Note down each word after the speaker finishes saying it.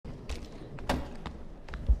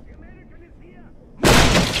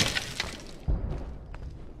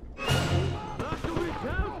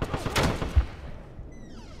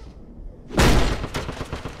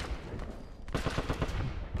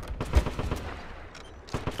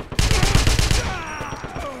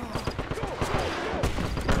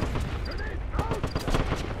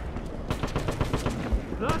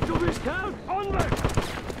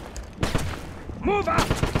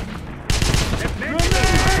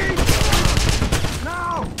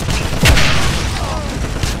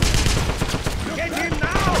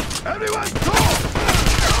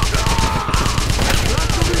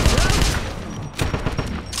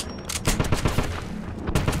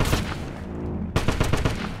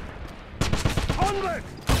Onward!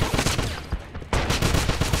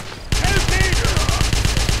 Help me!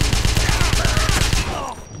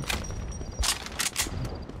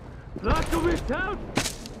 Not to be down!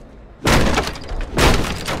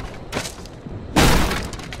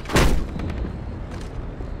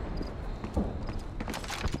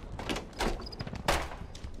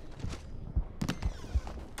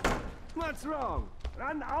 What's wrong?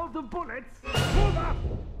 Run out of bullets? Move up!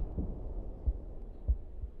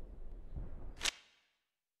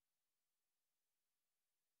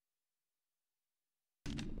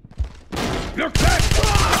 Look back!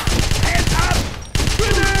 Hands up!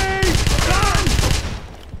 Grenade! Run!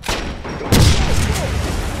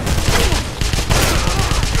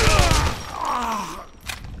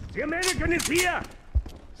 The American is here!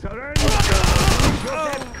 Surrender! You're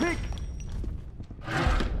dead quick!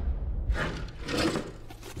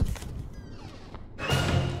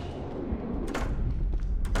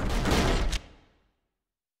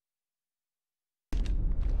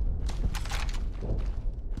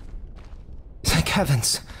 Thank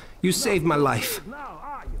heavens! You saved my life.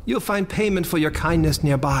 You'll find payment for your kindness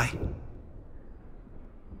nearby.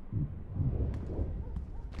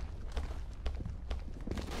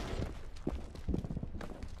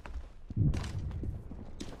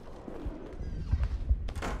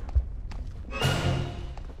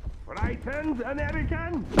 Frightened,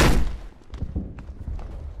 American?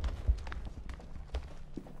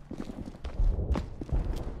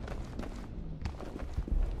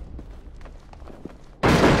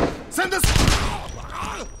 Send us!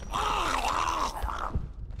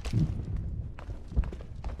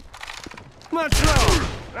 What's wrong?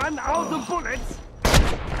 Run out of bullets?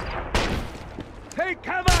 Take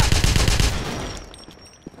cover!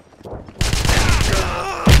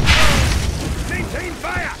 Maintain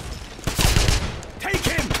fire! Take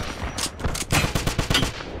him!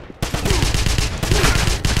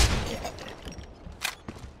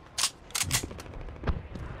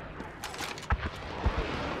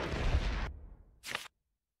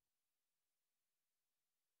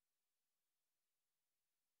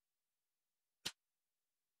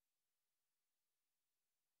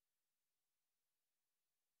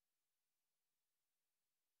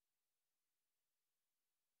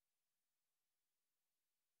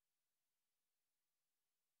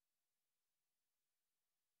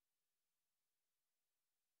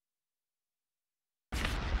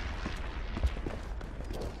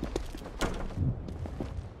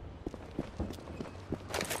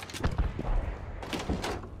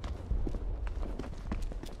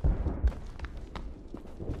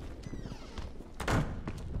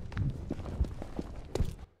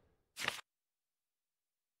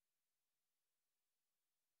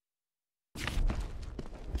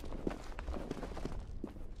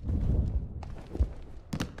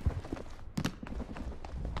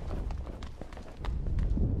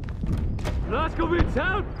 Blazkowicz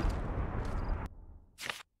out!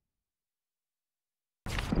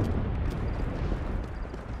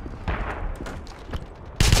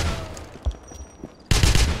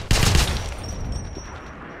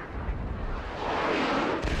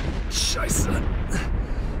 Scheiße.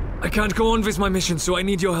 I can't go on with my mission, so I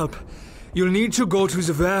need your help. You'll need to go to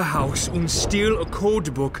the warehouse and steal a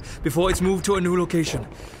code book before it's moved to a new location.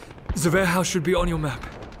 The warehouse should be on your map.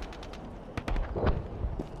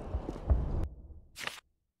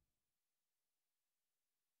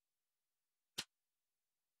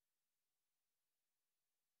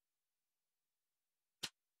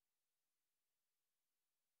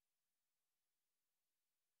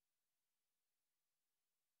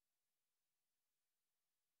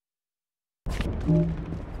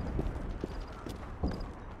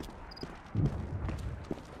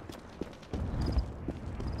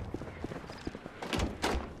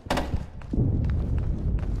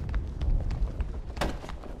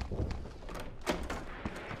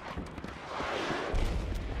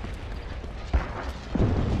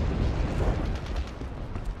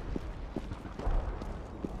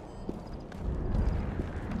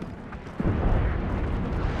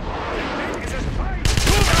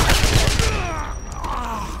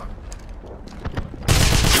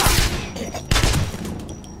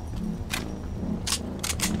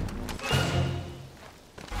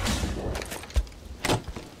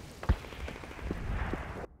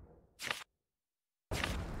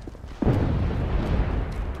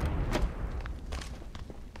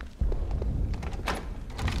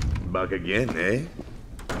 Back again, eh?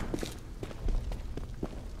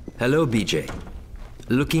 Hello, BJ.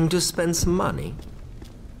 Looking to spend some money?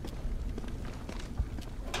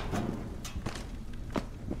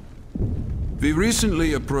 We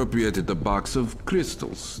recently appropriated a box of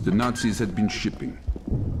crystals the Nazis had been shipping.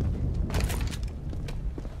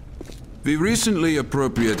 We recently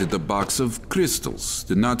appropriated a box of crystals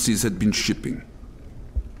the Nazis had been shipping.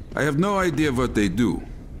 I have no idea what they do,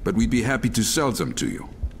 but we'd be happy to sell them to you.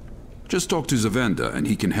 Just talk to the vendor and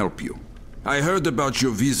he can help you. I heard about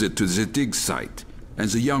your visit to the dig site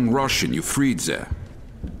and the young Russian you freed there.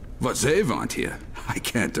 What they want here, I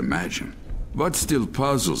can't imagine. What still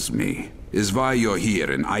puzzles me is why you're here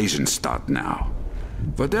in Eisenstadt now.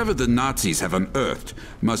 Whatever the Nazis have unearthed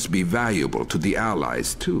must be valuable to the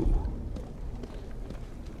Allies too.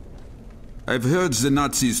 I've heard the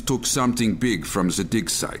Nazis took something big from the dig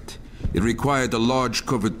site. It required a large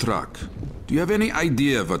covered truck. Do you have any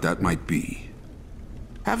idea what that might be?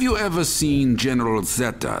 Have you ever seen General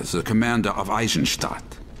Zeta, the commander of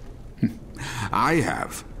Eisenstadt? I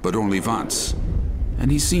have, but only once.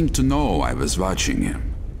 And he seemed to know I was watching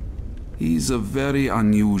him. He's a very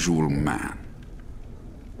unusual man.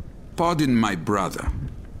 Pardon my brother.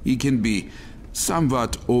 He can be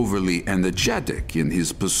somewhat overly energetic in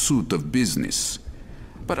his pursuit of business.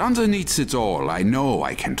 But underneath it all, I know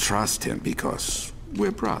I can trust him because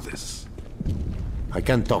we're brothers. I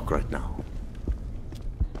can't talk right now.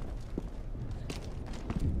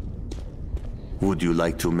 Would you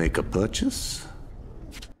like to make a purchase?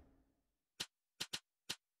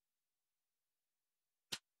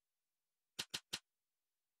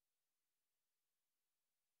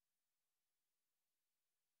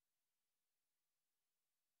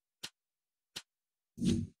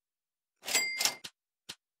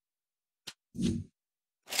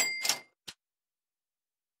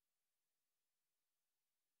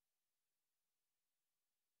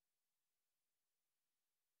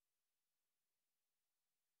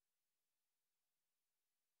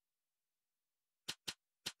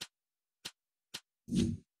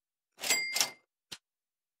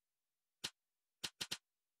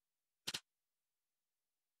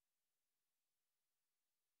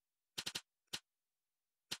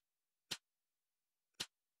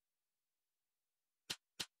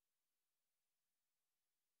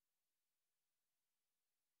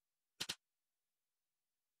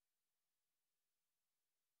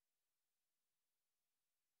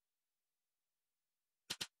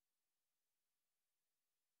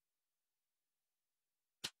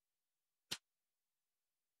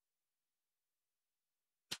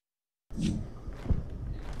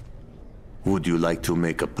 Would you like to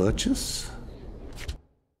make a purchase?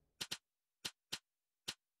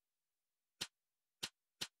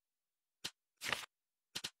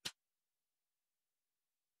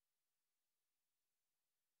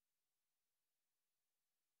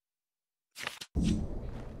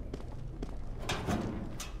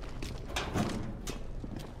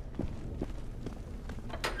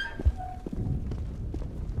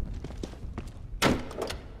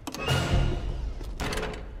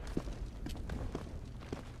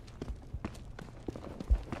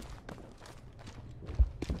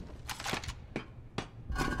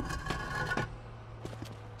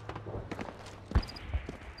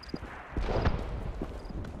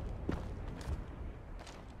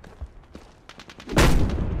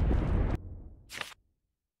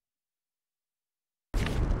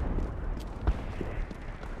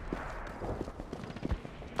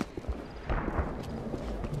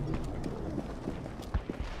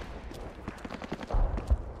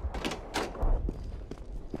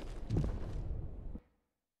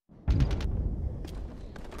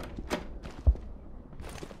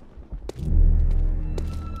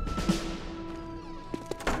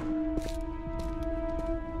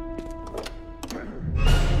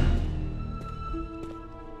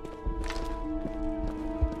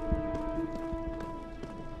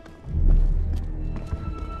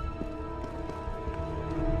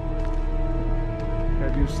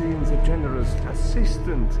 Have you seen the general's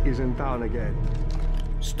assistant is in town again?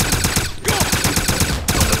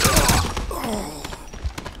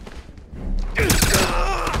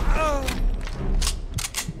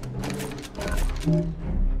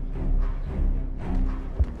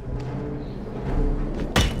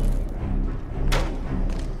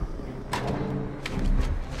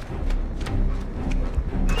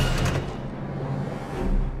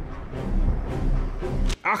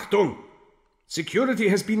 Achtung! Security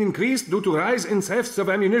has been increased due to rise in thefts of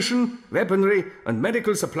ammunition, weaponry, and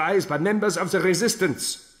medical supplies by members of the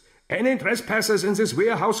resistance. Any trespassers in this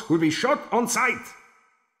warehouse will be shot on sight.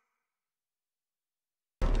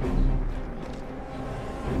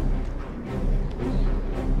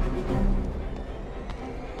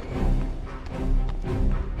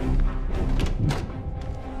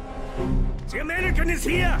 The American is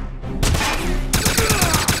here!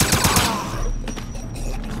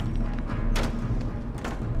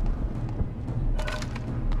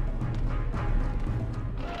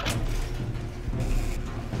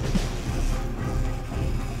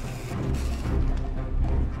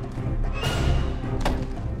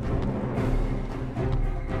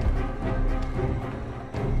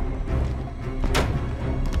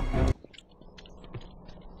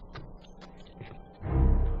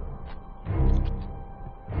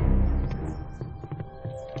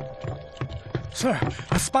 Sir,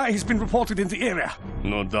 a spy has been reported in the area.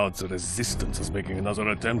 No doubt the Resistance is making another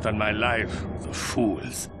attempt on my life. The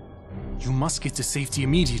fools. You must get to safety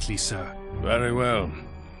immediately, sir. Very well.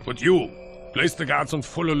 But you, place the guards on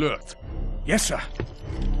full alert. Yes, sir.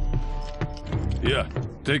 Here,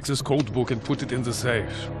 take this code book and put it in the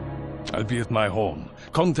safe. I'll be at my home.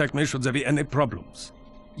 Contact me should there be any problems.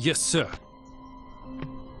 Yes, sir.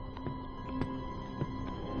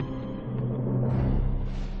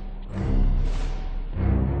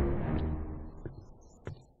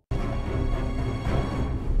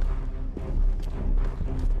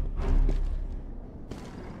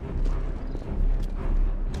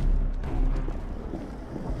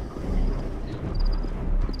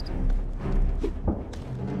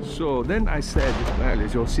 So then I said, well,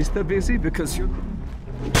 is your sister busy? Because you...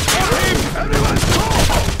 Everyone, go!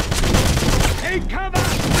 Take cover!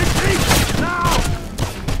 Retreat! Now!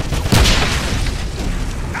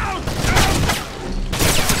 Down! Down!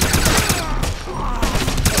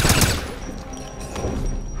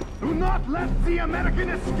 Do not let the American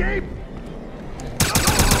escape!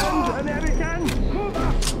 American! Move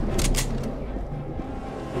up!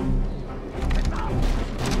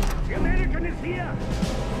 The American is here!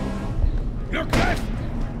 Look left!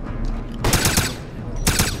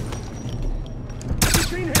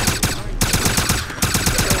 Between him!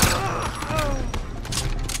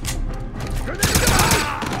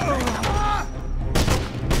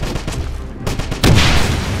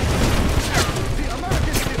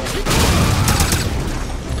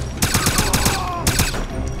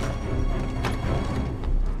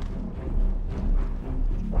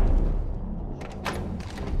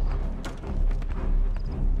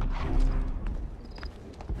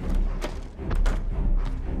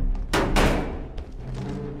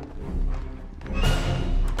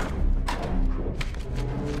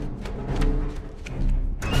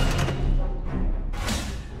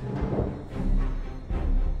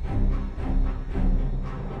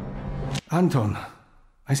 Anton,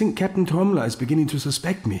 I think Captain Trommler is beginning to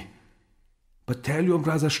suspect me. But tell your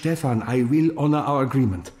brother Stefan I will honor our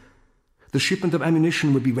agreement. The shipment of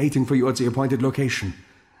ammunition will be waiting for you at the appointed location.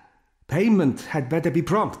 Payment had better be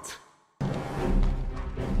prompt.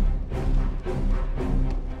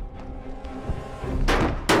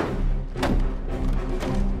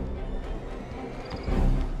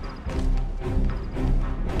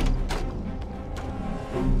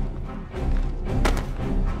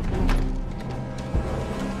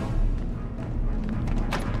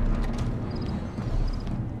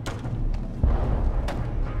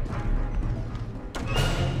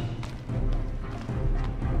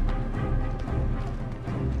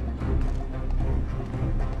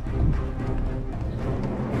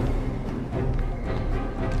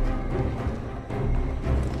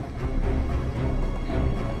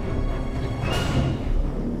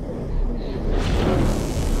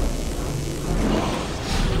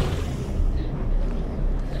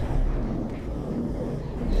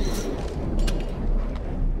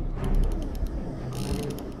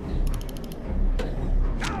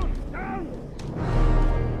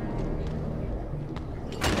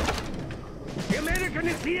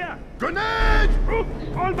 Here! Grenade!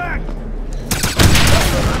 Fall back!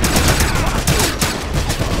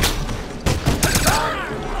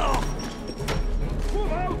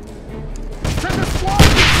 Move out! Send a squad to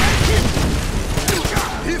take him!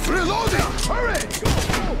 He's reloading! Hurry!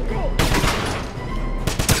 Go!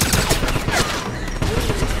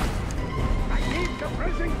 I need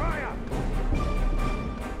suppressing fire!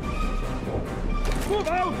 Move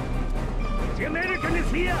out! The American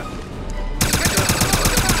is here!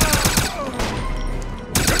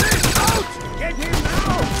 Get him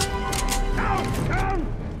now! Down!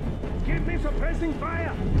 Give me suppressing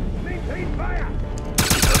fire! Maintain fire!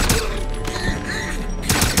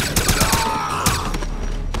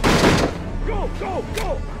 Go! Let's go!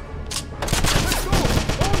 Down!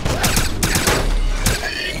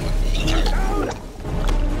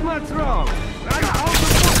 What's wrong? I'm out of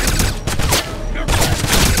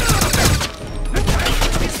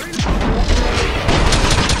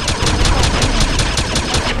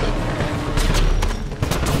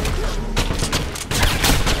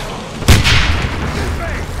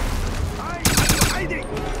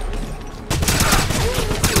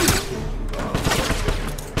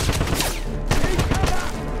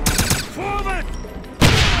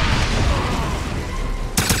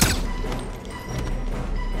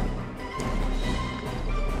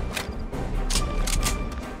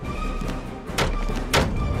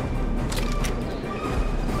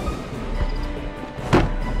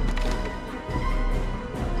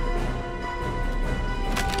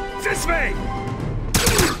This way!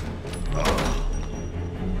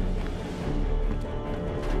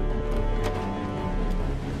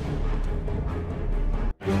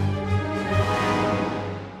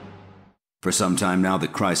 For some time now, the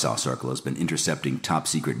Kreisau Circle has been intercepting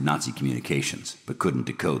top-secret Nazi communications, but couldn't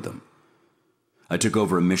decode them. I took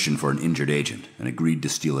over a mission for an injured agent and agreed to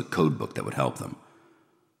steal a codebook that would help them.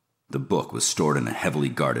 The book was stored in a heavily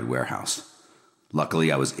guarded warehouse.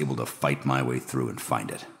 Luckily, I was able to fight my way through and find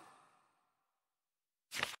it.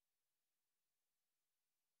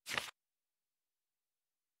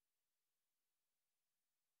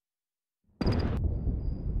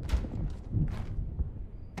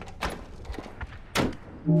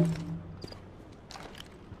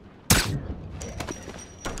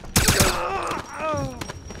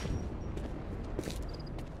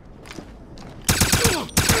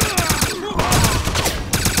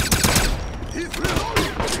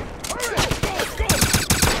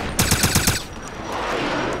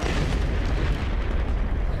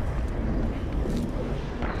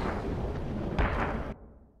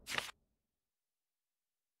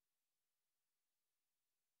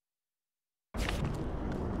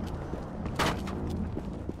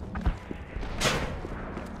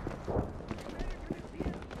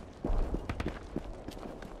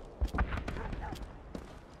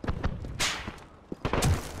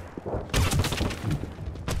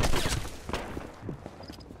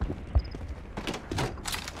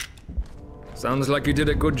 Sounds like you did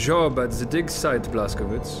a good job at the dig site,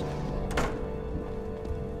 Blazkowicz.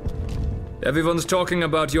 Everyone's talking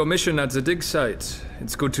about your mission at the dig site.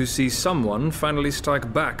 It's good to see someone finally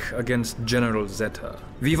strike back against General Zeta.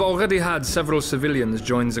 We've already had several civilians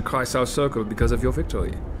join the Kreisau Circle because of your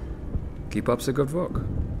victory. Keep up the good work.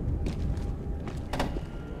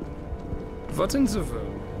 What in the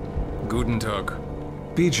world? Guten Tag.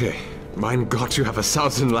 BJ, mein Gott, you have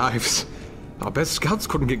 1,000 lives. Our best scouts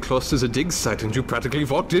couldn't get close to the dig site and you practically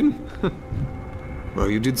walked in. Well,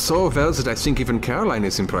 you did so well that I think even Caroline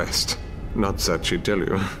is impressed. Not that she'd tell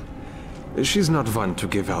you. She's not one to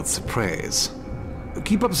give out the praise.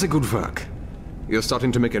 Keep up the good work. You're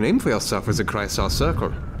starting to make a name for yourself with the Kreisau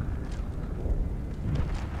Circle.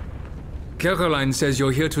 Caroline says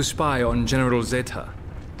you're here to spy on General Zeta.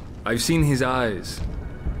 I've seen his eyes.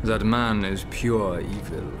 That man is pure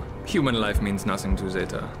evil. Human life means nothing to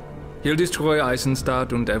Zeta. He'll destroy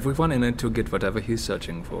Eisenstadt and everyone in it to get whatever he's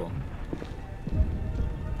searching for.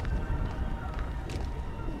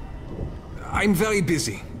 I'm very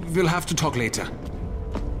busy. We'll have to talk later.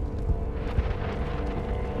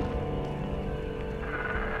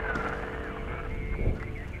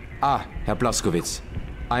 Ah, Herr Blazkowicz.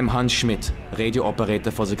 I'm Hans Schmidt, radio operator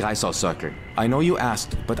for the Kreisau Circle. I know you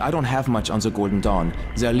asked, but I don't have much on the Golden Dawn.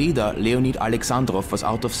 Their leader, Leonid Alexandrov, was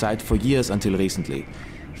out of sight for years until recently.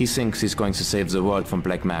 He thinks he's going to save the world from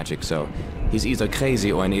black magic, so he's either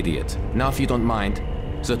crazy or an idiot. Now, if you don't mind,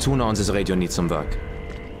 the tuner on this radio needs some work.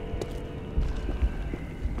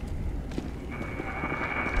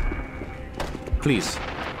 Please,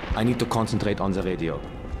 I need to concentrate on the radio.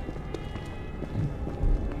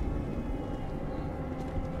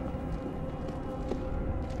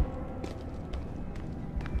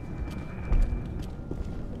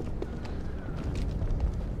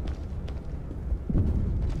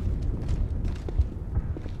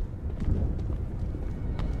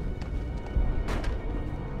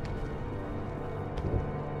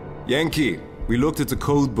 Yankee, we looked at the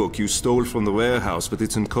code book you stole from the warehouse, but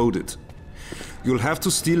it's encoded. You'll have to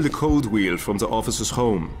steal the code wheel from the officer's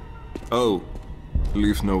home. Oh,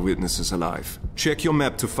 leave no witnesses alive. Check your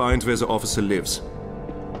map to find where the officer lives.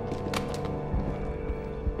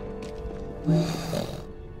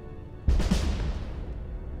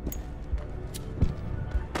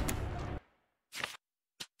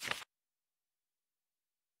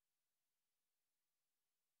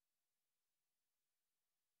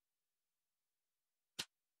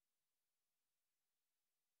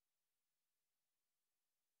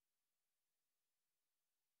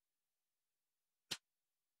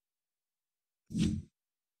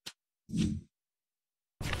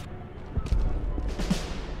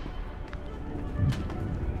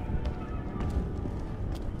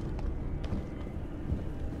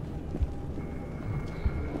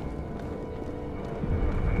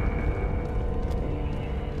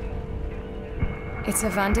 It's a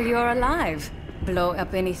wonder you're alive. Blow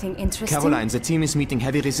up anything interesting? Caroline, the team is meeting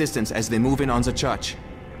heavy resistance as they move in on the church.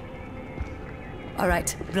 All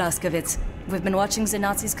right, Blazkowicz. We've been watching the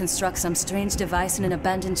Nazis construct some strange device in an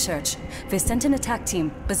abandoned church. They sent an attack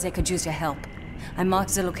team, but they could use your help. I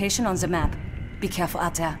marked the location on the map. Be careful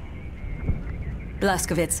out there.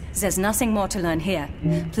 Blazkowicz, there's nothing more to learn here.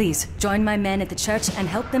 Please, join my men at the church and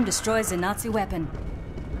help them destroy the Nazi weapon.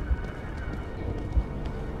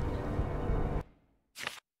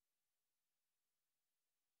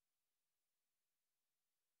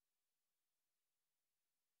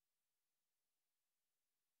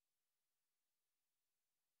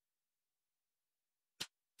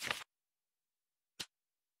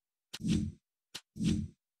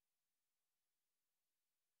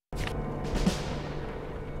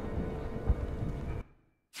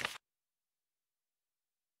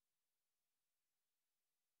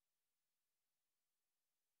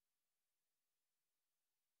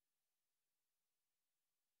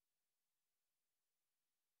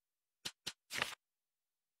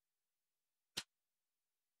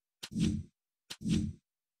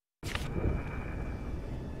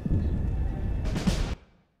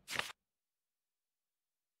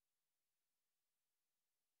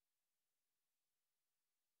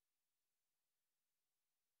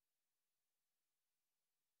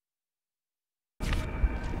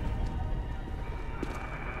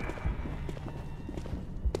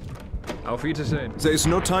 Auf Wiedersehen. There is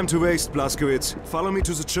no time to waste, Blazkowicz. Follow me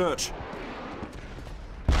to the church.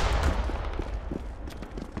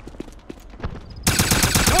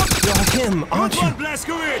 You're him, aren't you?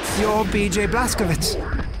 Blazkowicz! You're BJ Blazkowicz.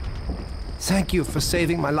 Thank you for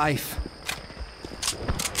saving my life.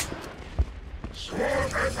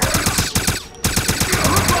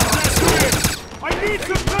 I need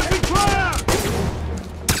some perfect fire!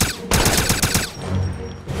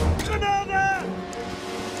 Grenade! Help!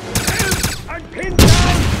 I'm pinned down!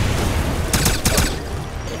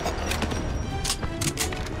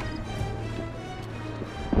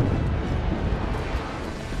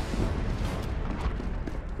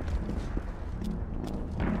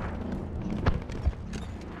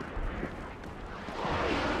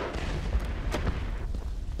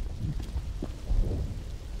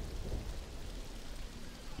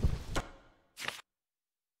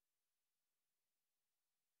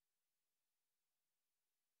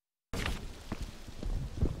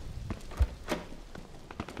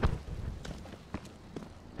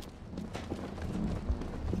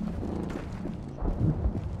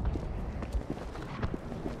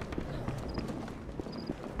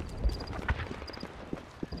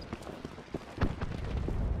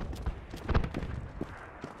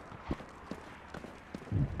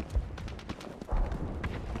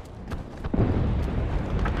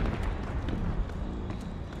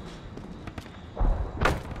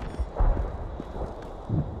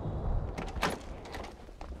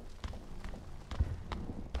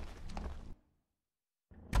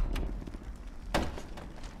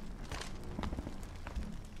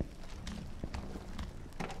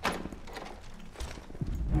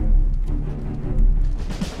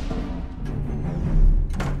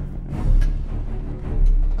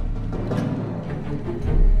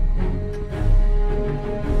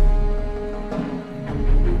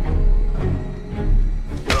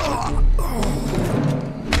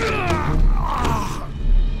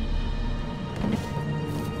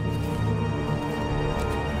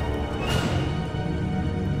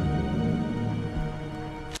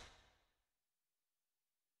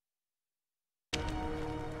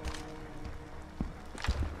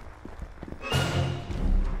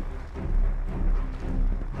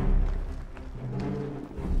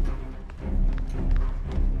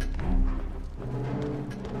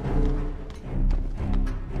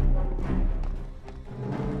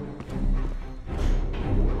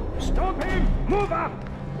 Stop him! Move up!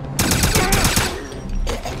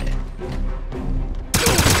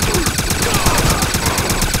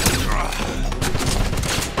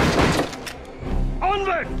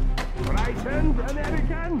 Onward! Frightened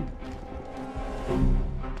American?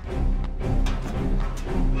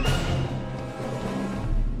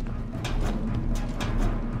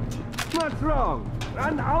 What's wrong?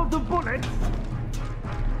 Run out of bullets?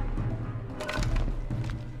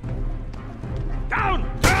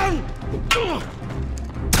 Down! Down!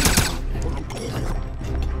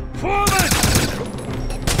 Forward!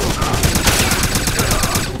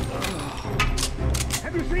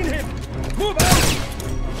 Have you seen him? Move out!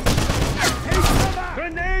 Take cover!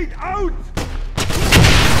 Grenade out!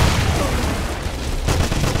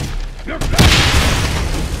 Look back!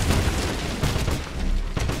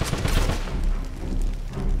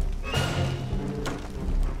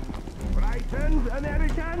 Frightened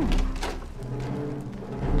American?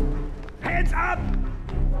 Heads up!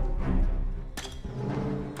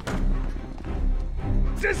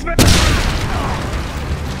 This way!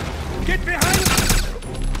 Get behind!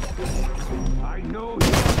 I know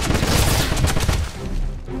you.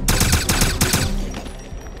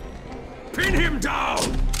 Pin him down!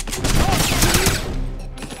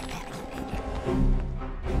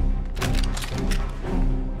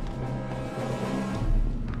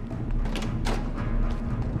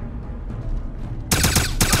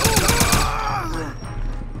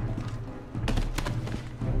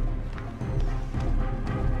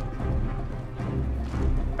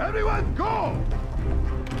 Everyone, go!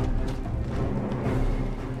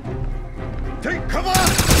 Take cover!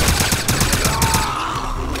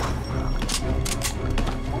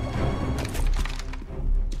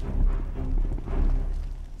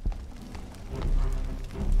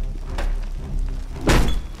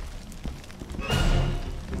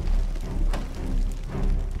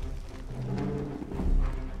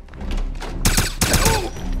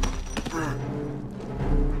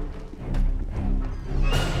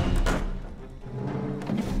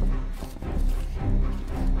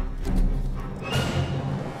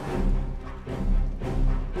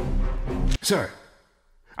 Sir,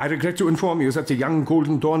 I regret to inform you that the young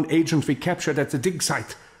Golden Dawn agent we captured at the dig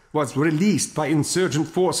site was released by insurgent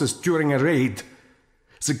forces during a raid.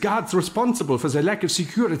 The guards responsible for the lack of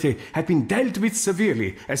security had been dealt with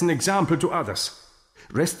severely as an example to others.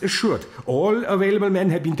 Rest assured, all available men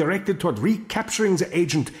have been directed toward recapturing the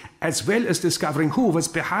agent as well as discovering who was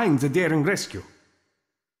behind the daring rescue.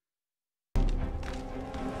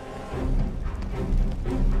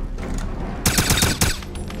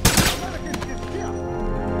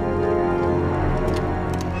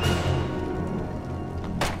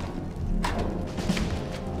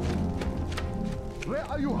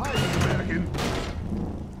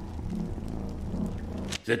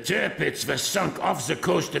 The Tirpitz were sunk off the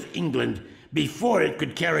coast of England before it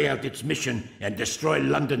could carry out its mission and destroy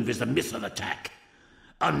London with a missile attack.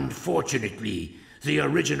 Unfortunately, the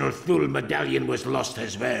original Thule medallion was lost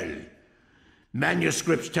as well.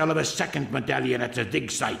 Manuscripts tell of a second medallion at the dig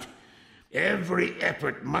site. Every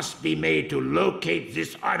effort must be made to locate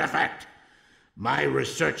this artifact. My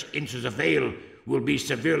research into the Vale will be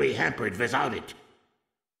severely hampered without it.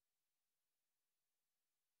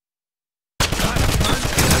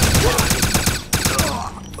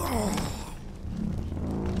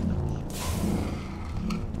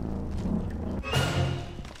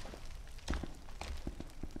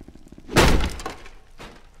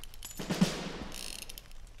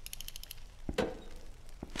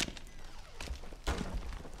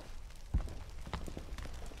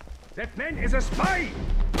 That man is a spy!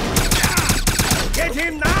 Get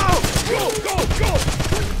him now! Go, go, go!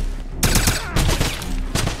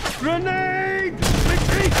 Grenade!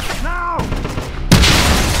 Retreat now!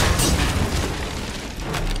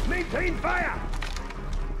 Maintain fire!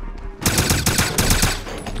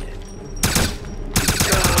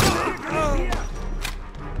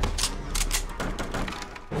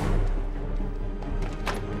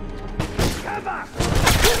 Cover!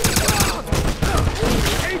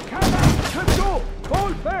 Take cover! Let's go!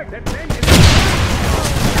 Fall back! That man is...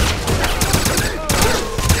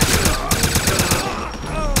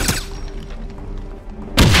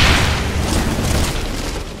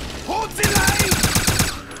 Hold the line!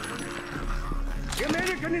 The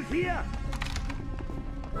American is here!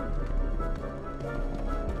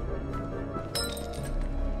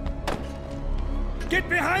 Get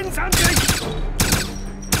behind something!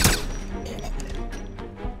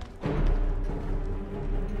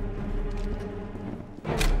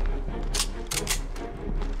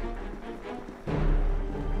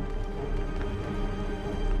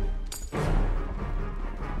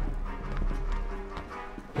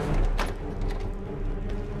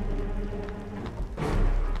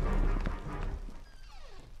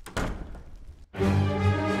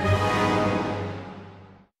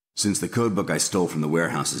 Since the codebook I stole from the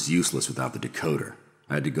warehouse is useless without the decoder,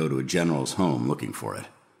 I had to go to a general's home looking for it.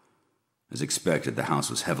 As expected, the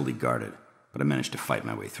house was heavily guarded, but I managed to fight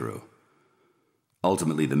my way through.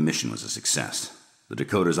 Ultimately, the mission was a success. The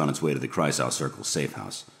decoder's on its way to the Kreisau Circle safe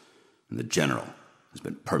house, and the general has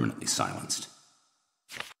been permanently silenced.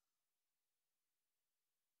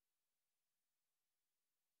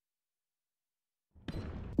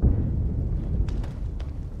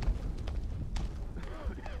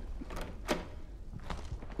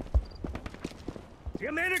 The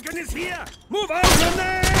American is here! Move out!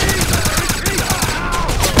 Grenade!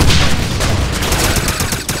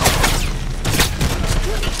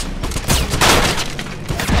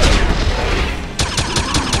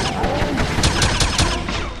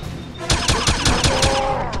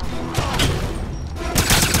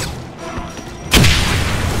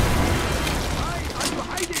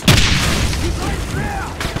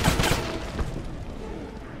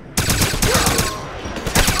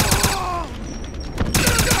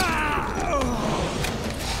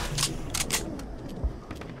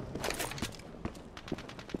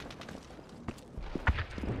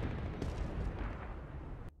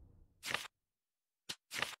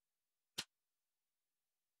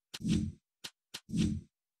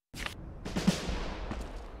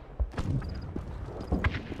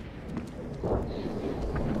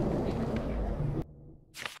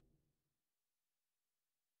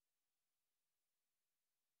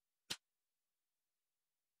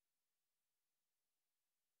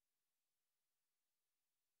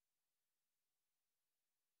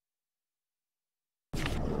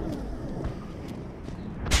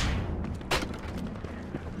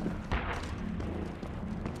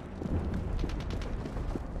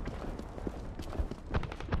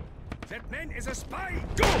 is a spy!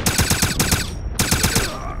 Go!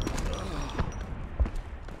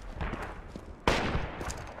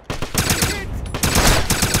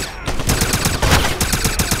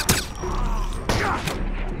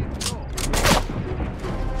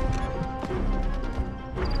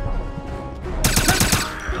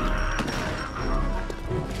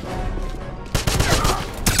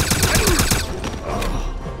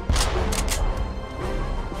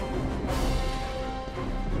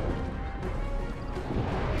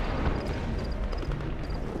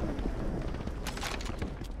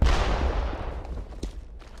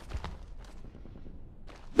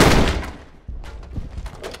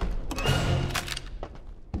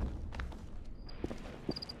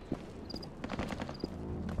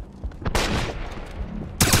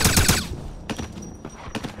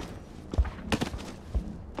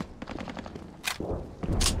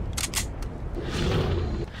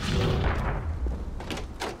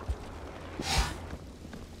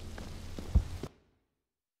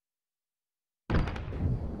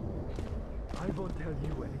 I won't tell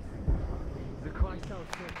you anything. The Christ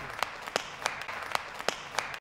Circle.